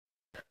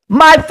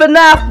My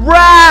FNAF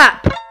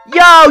rap!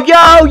 Yo,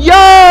 yo,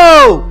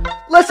 yo!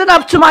 Listen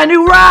up to my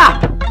new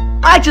rap!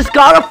 I just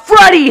got a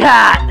Freddy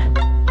hat!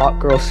 Hot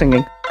girl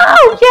singing.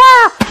 Oh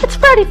yeah, it's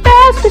Freddy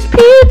Fazbear's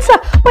Pizza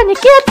when you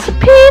get some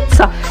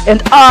pizza!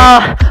 And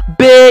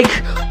big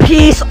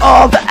piece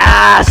of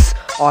ass!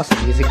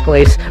 Awesome music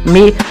plays.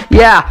 Me?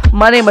 Yeah,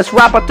 my name is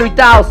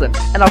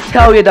Rapper3000, and I'll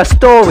tell you the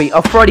story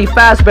of Freddy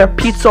Fazbear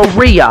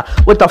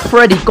Pizzeria with a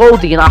Freddy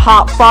Goldie and a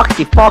hot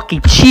foxy Funky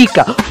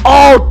Chica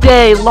all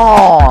day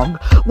long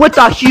with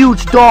a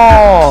huge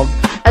dong.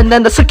 And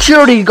then the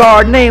security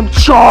guard named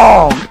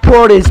Chong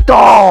put his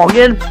dong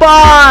in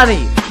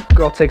Bonnie.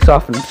 Girl takes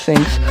off and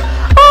sings.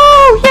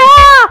 Oh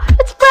yeah,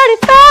 it's Freddy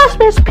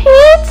Fazbear's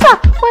Pizza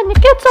when you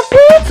get some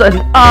pizza.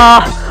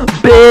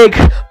 And big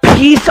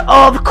piece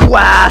of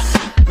quass.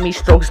 Me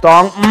strokes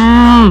dong.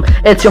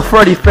 It's your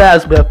Freddy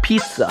Fazbear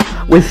Pizza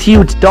with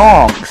huge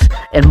dongs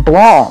and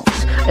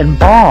blongs and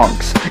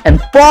bongs and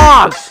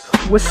fogs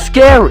with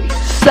scary,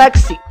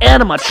 sexy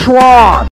animatrons.